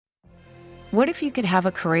What if you could have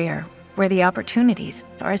a career where the opportunities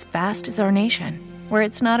are as vast as our nation, where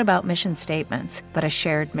it's not about mission statements, but a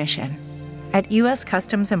shared mission? At U.S.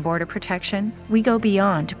 Customs and Border Protection, we go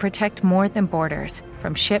beyond to protect more than borders.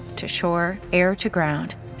 From ship to shore, air to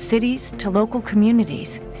ground, cities to local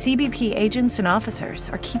communities, CBP agents and officers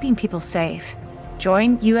are keeping people safe.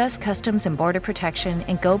 Join U.S. Customs and Border Protection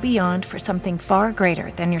and go beyond for something far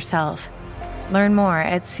greater than yourself. Learn more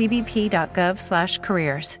at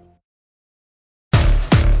cbp.gov/careers.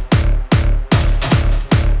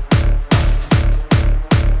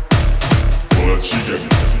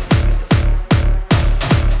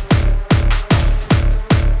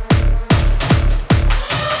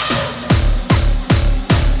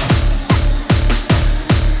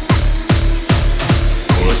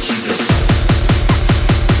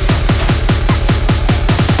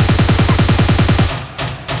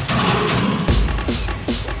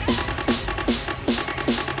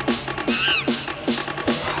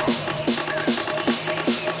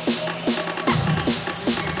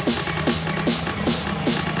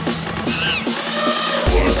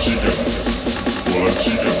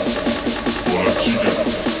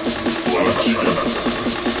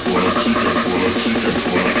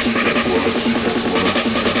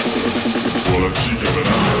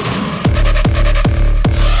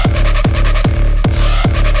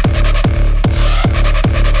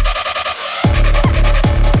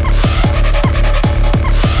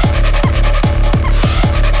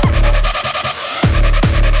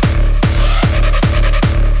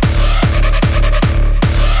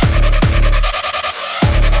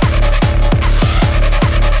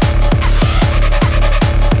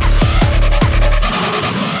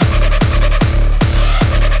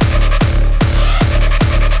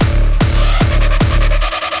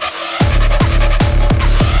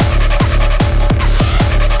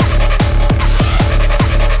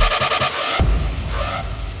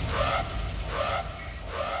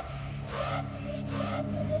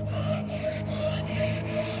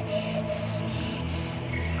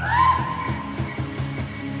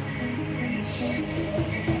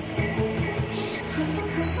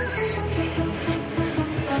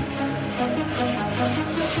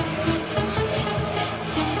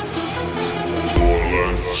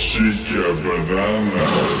 Chica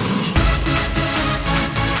bananas.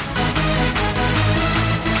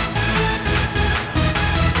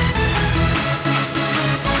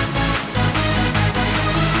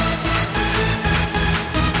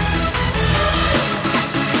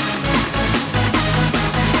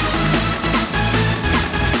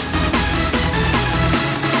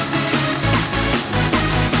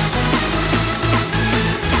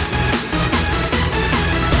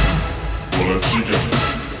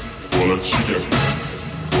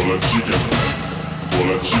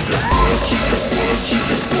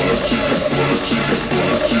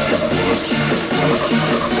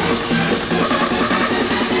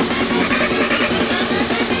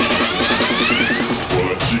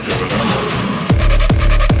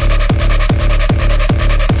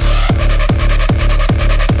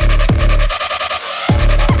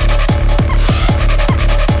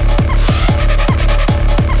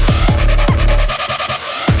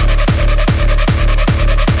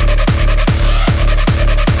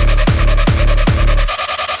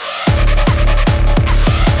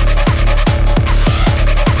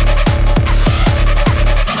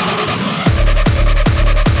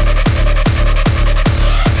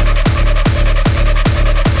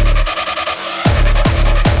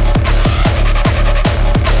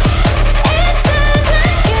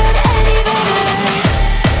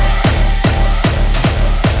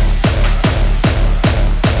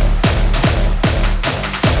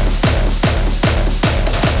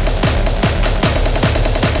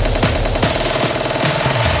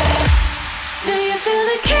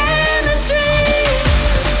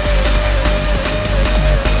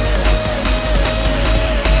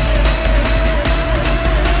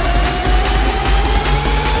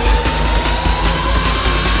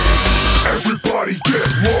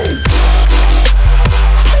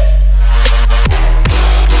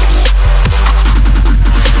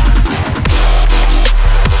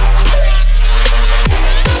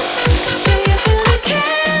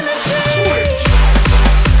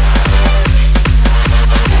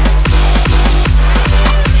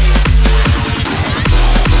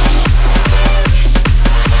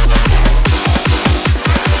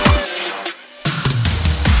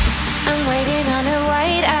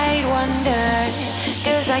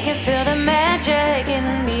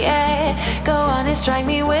 Strike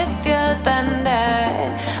me with your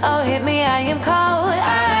thunder. Oh, hit me, I am cold.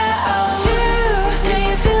 Do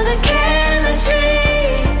you feel the chemistry?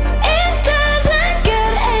 It does.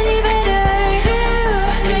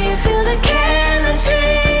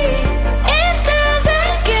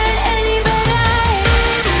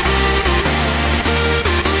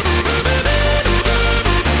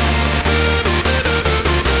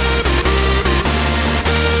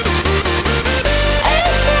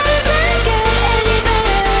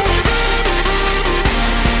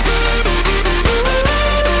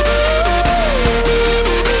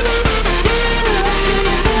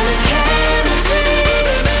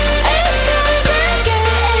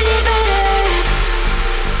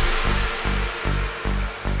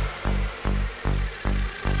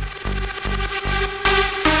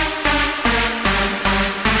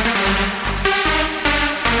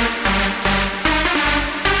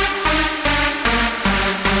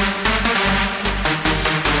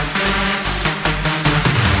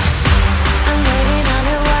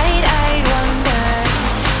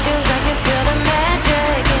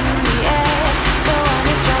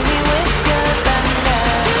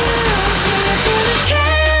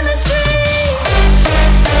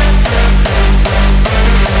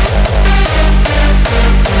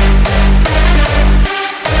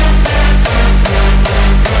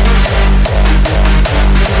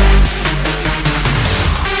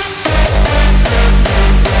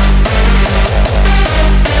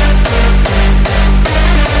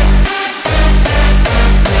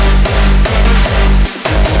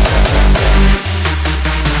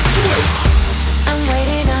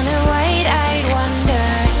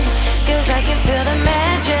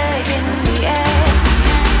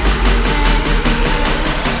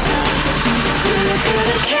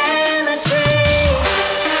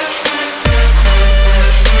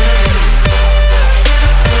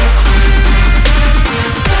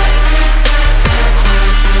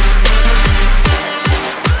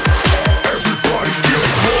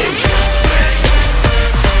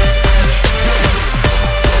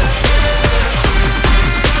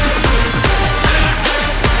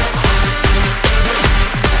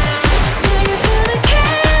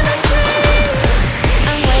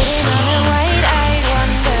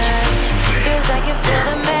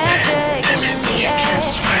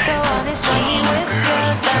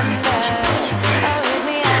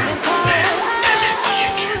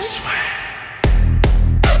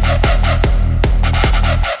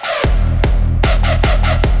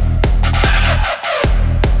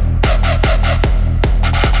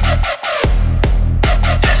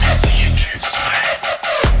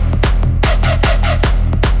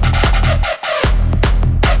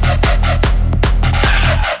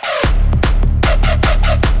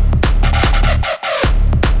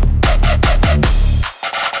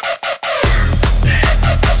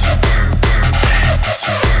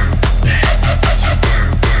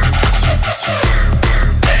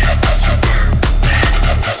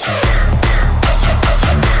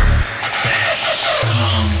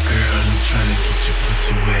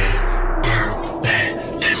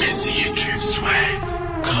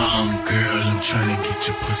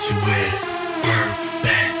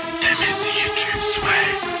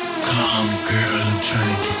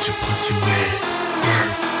 tryna get your pussy wet.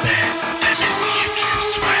 Work that, let me see you drip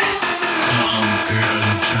sweat. Come girl,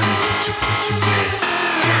 I'm tryna get your pussy wet.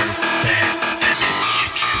 Work that, let me see you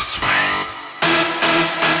drip sweat.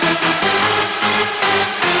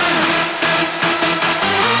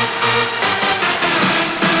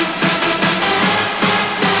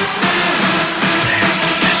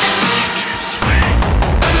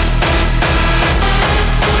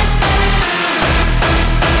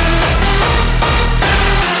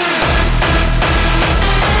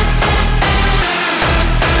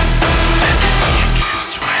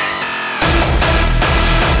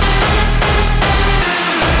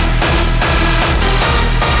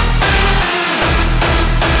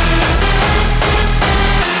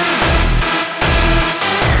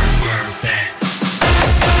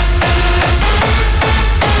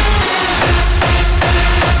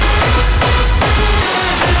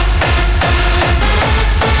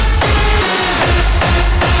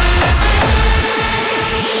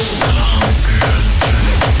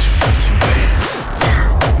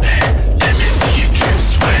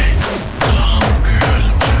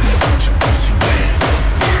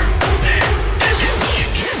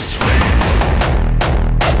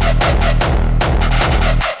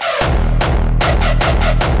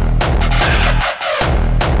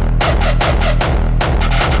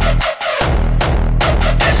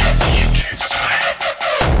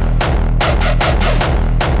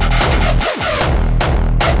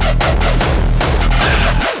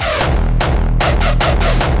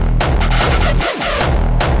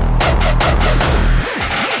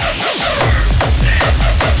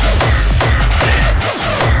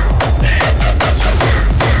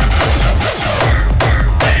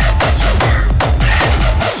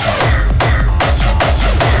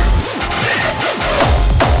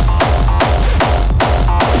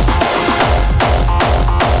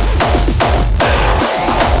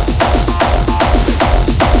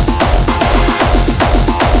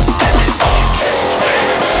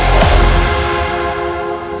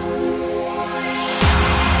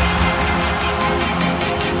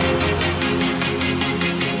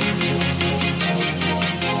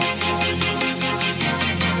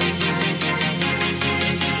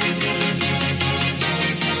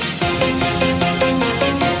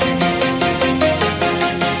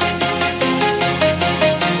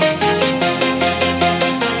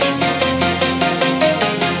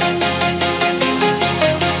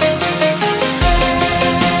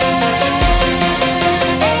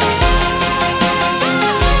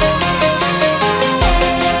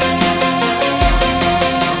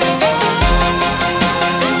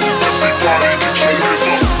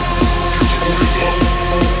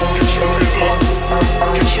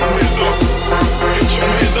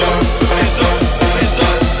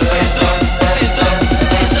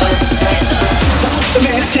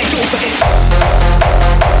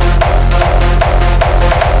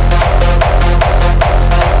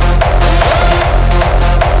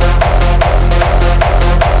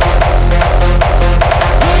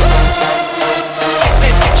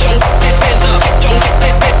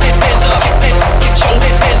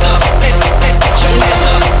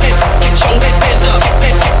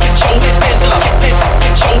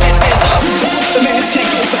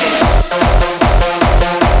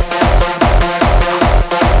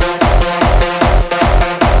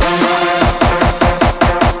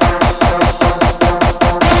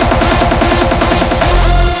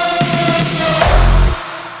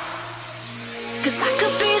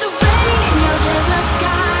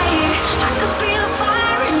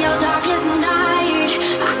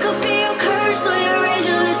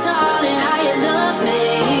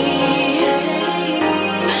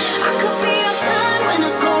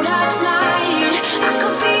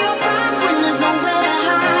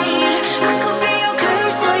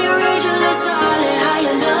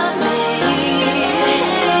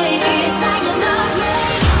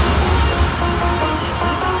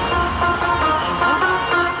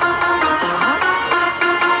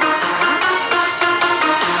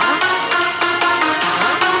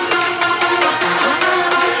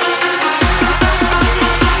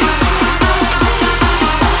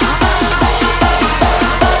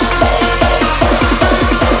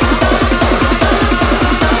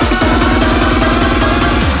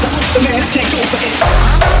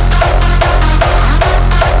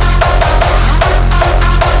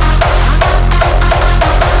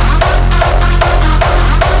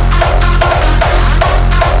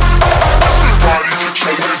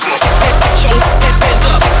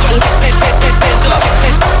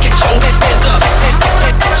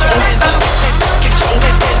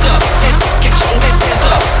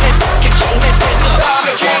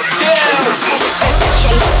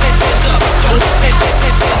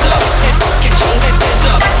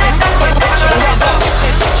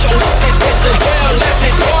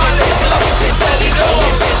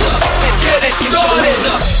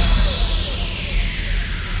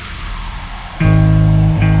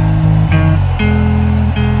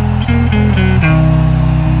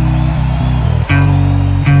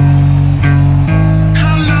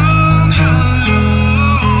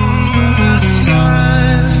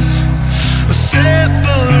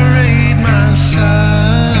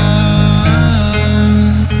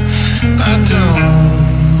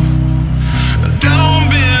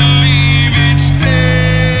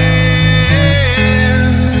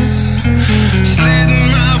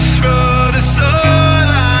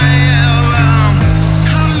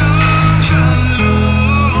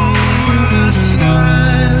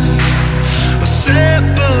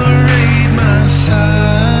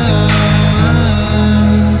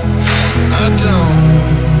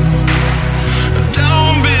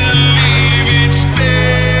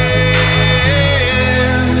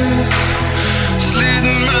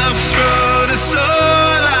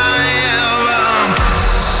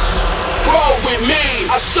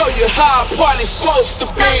 I'll show you how a party's supposed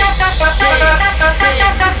to be.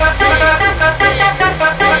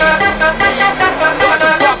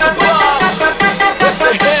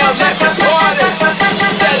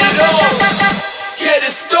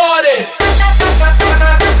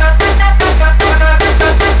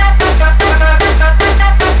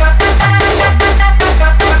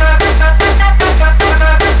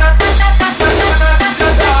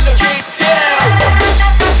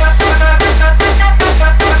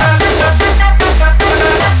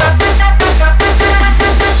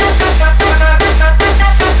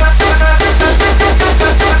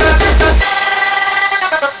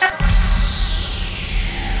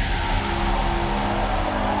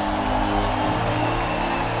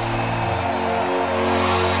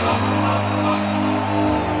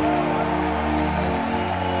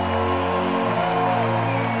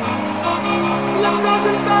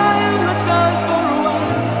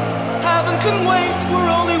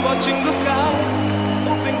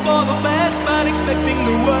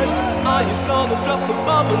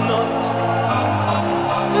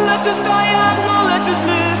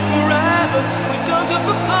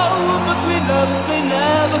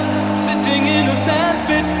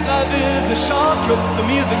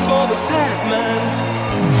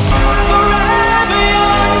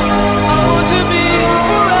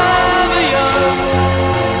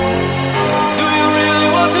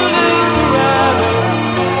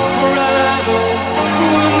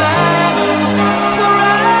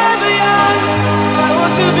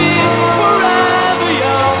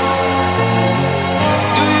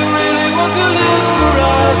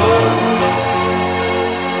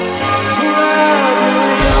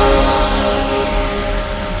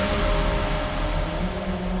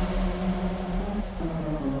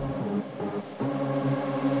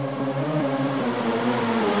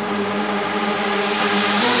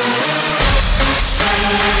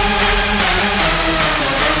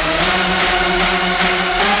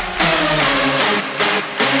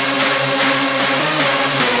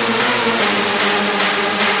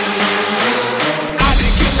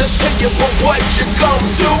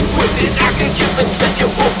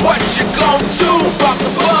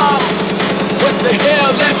 What the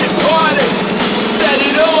hell, let me party. Set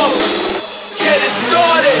it off, get it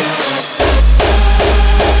started.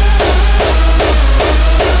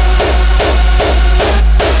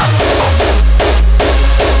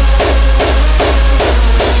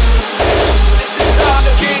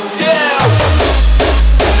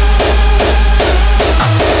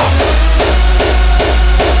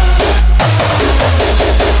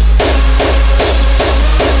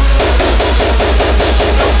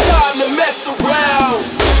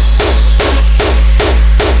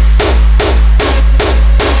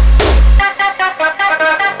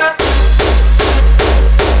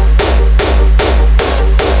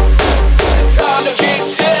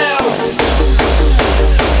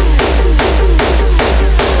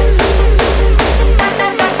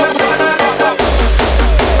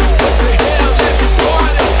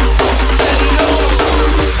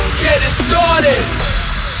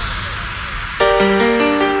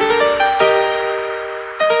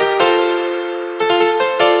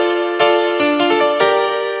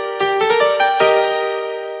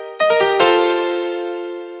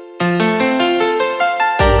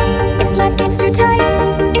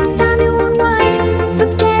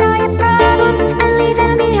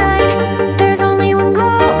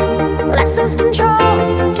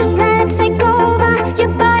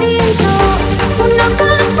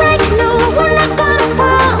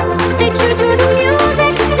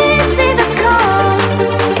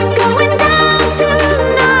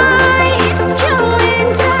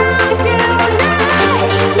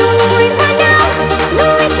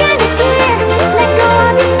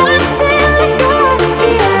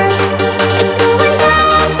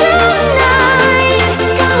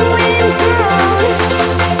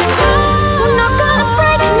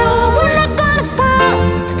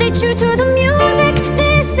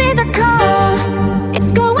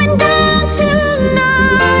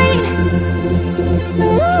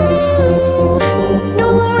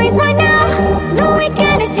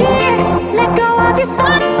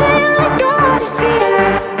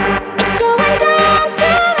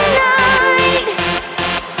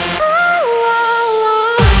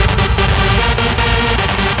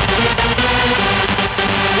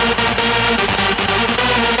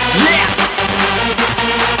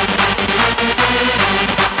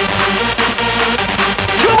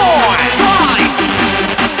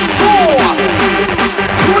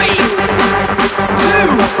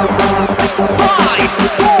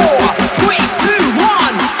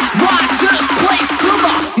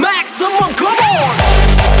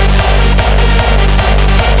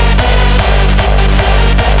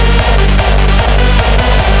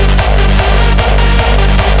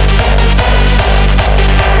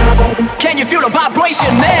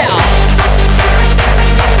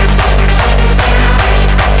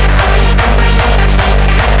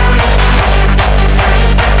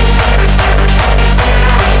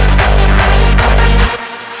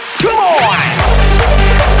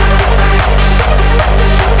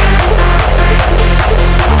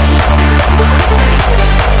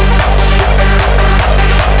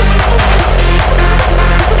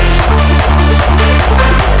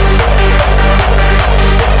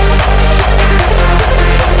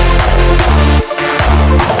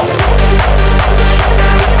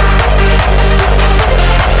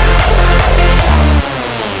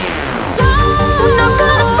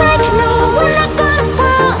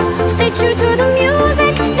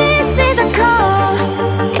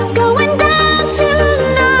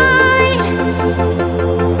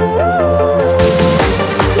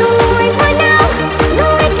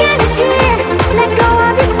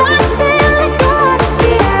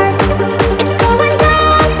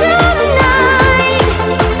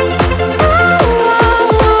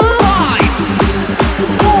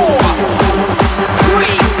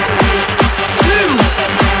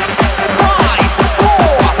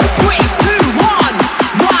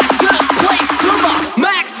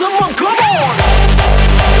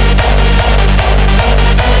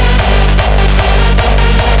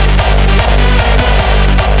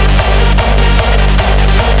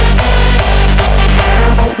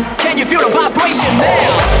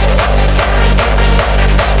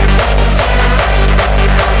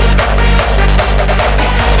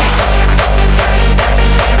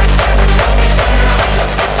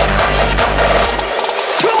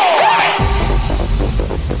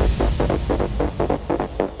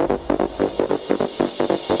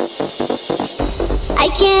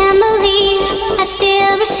 can't believe I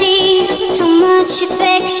still receive so much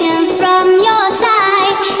affection from your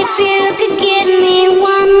side. If you could give me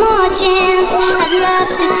one more chance, I'd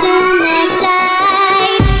love to turn the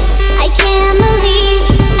tide. I can't believe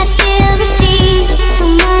I still receive so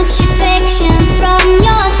much affection from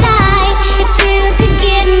your side. If you could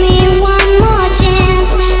give me one more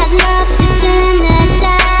chance, I'd love to turn the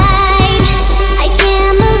tide. I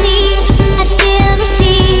can't believe I still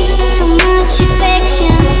receive so much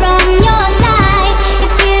affection from your side.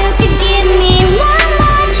 If you could give me one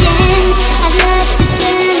more chance, I'd love to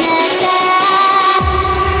turn the tide.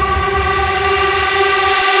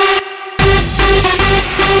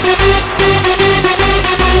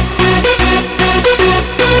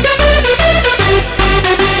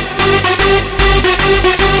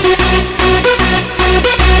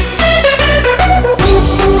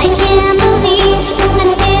 I can't believe I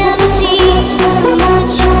still receive so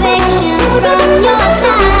much affection from your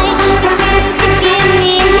side. If you could give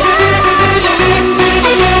me one more chance,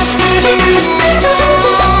 I'd love to turn the tide.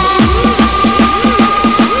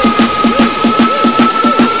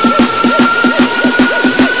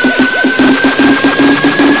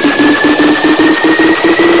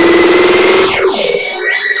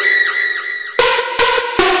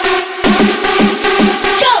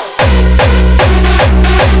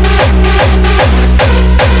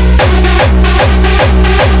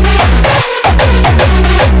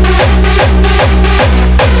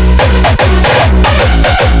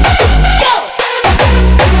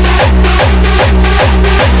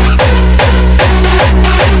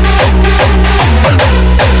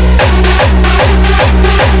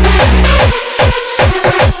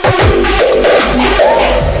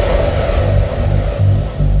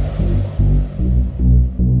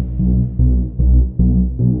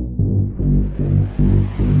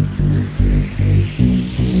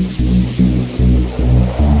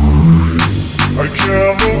 I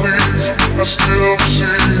can't believe I still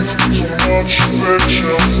receive so much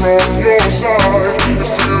affection from your side.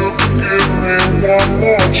 If you could give me one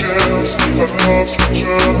more chance, I'd love to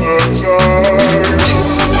turn the tide.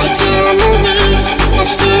 I can't believe I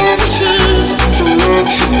still receive so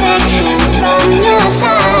much affection from your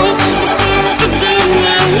side. If you could give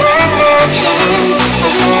me one more chance,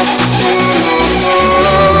 I'd love to turn the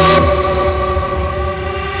tide.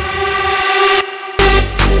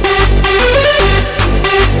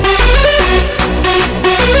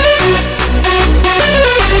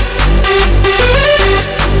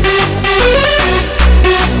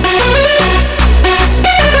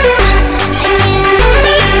 I can't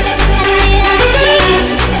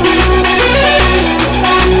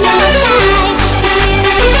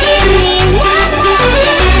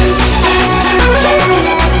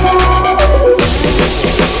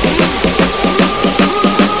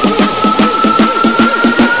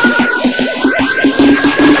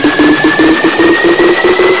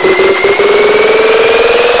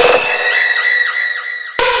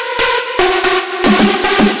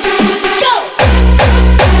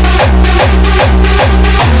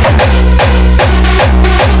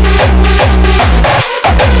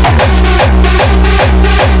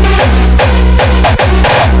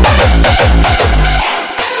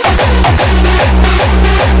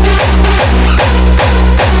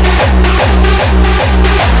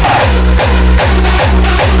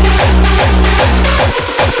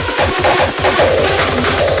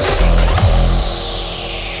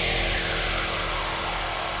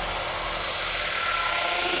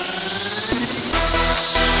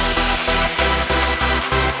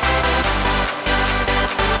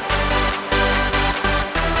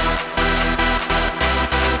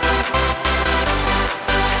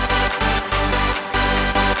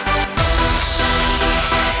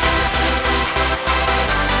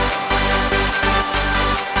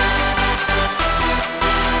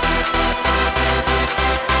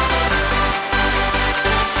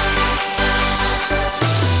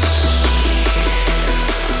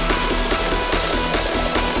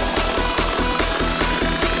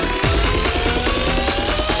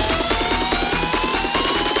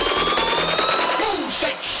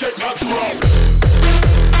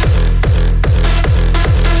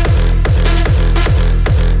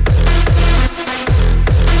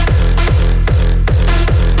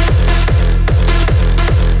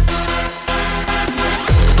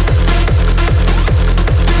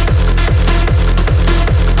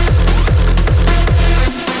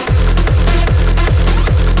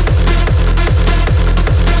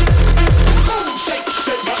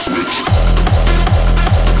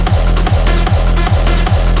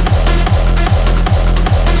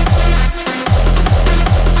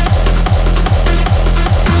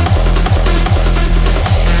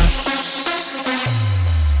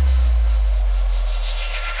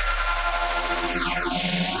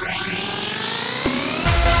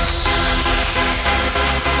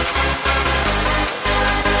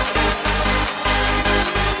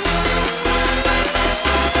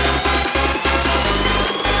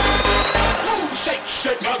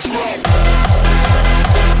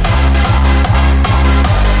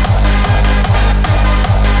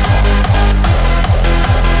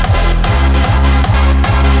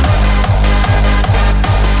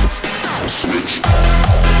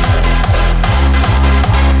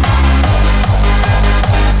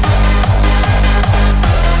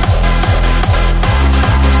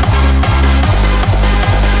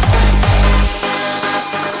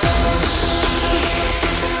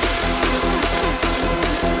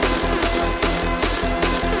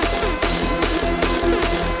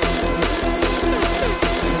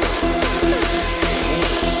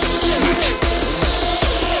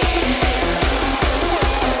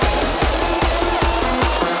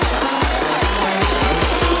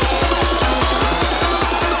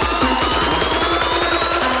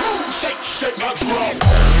shake my drum.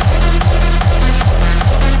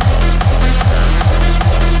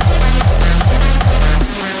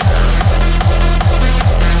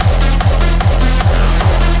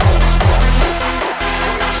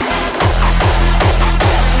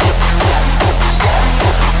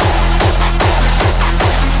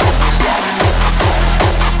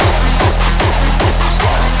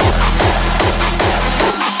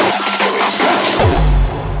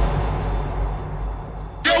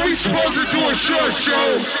 Supposed to do a short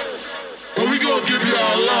show, but we gonna give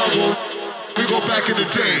y'all a long one. We go back in the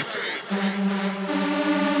day.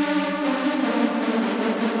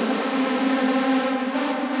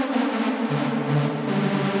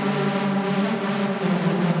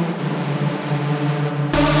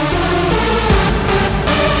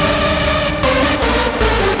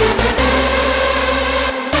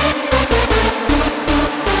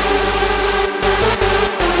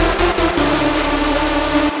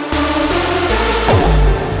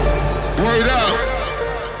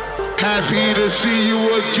 Happy to see you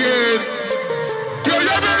again. Yo,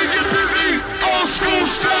 y'all ready to get busy? Old school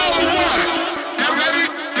style or what? Y'all ready?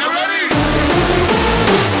 Y'all ready?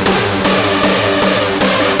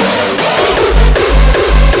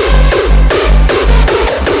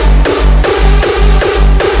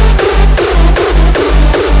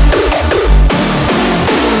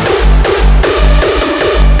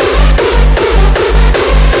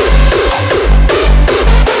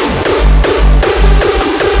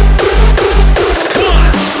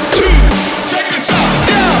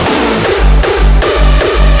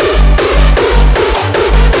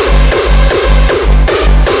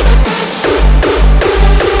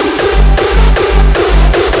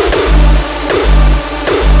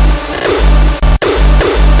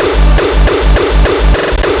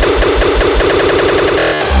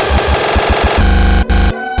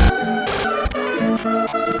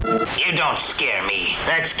 You don't scare me.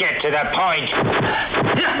 Let's get to the point.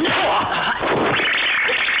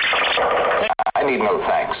 I need no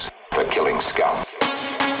thanks for killing scum.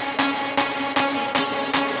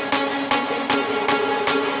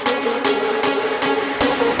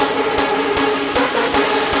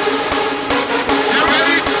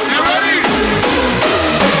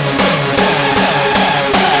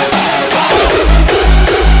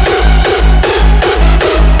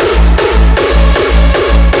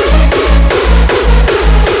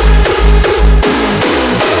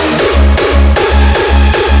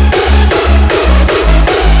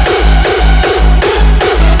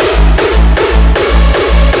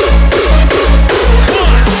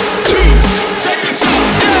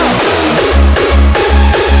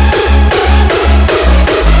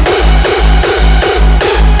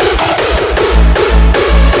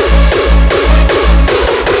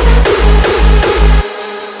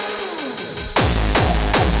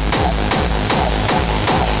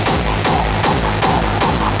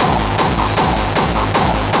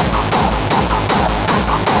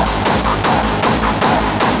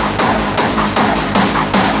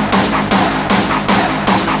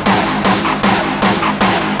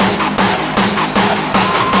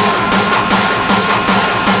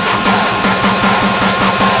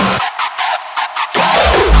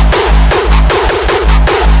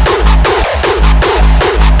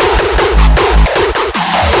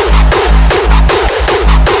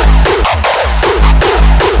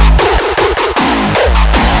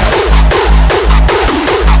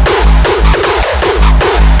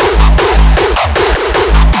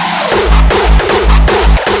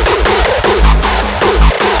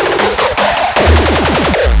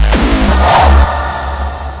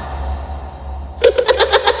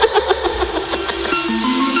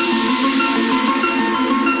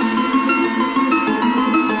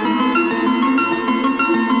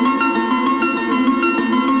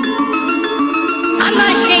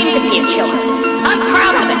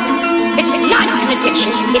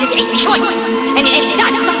 It is a choice, and it is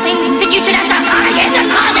not something that you should have to hide in the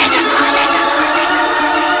closet.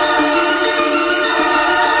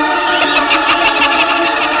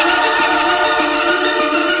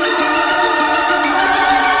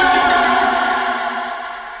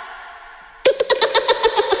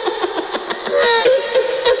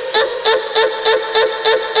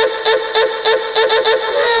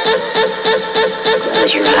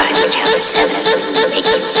 Close your eyes, we count to 7.